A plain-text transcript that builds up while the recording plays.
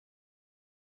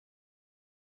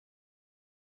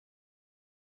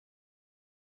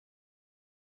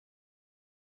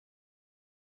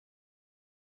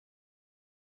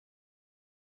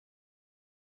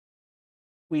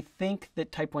We think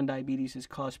that type 1 diabetes is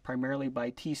caused primarily by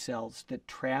T cells that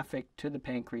traffic to the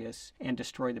pancreas and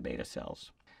destroy the beta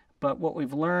cells. But what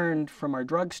we've learned from our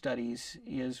drug studies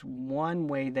is one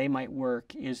way they might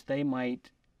work is they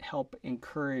might help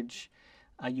encourage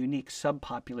a unique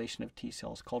subpopulation of T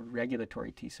cells called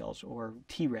regulatory T cells, or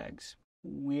Tregs.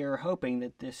 We are hoping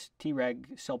that this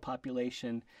Treg cell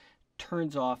population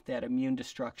turns off that immune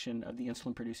destruction of the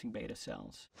insulin-producing beta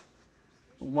cells.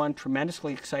 One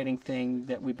tremendously exciting thing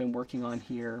that we've been working on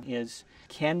here is,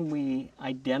 can we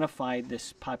identify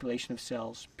this population of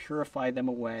cells, purify them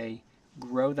away,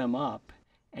 grow them up,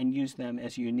 and use them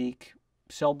as a unique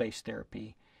cell-based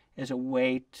therapy as a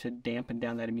way to dampen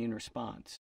down that immune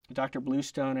response. Dr.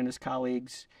 Bluestone and his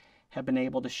colleagues have been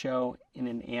able to show in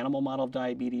an animal model of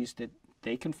diabetes that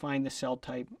they can find the cell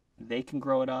type, they can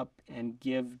grow it up and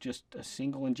give just a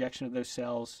single injection of those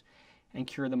cells and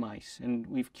cure the mice. And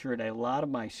we've cured a lot of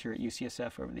mice here at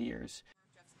UCSF over the years.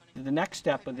 The next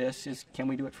step of this is, can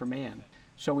we do it for man?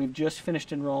 So we've just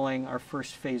finished enrolling our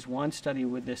first phase 1 study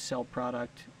with this cell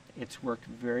product. It's worked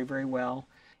very, very well.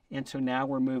 And so now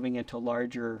we're moving into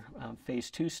larger phase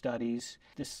 2 studies.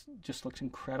 This just looks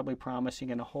incredibly promising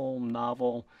in a whole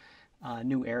novel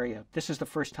new area. This is the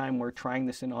first time we're trying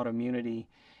this in autoimmunity,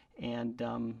 and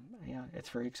yeah, it's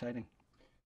very exciting.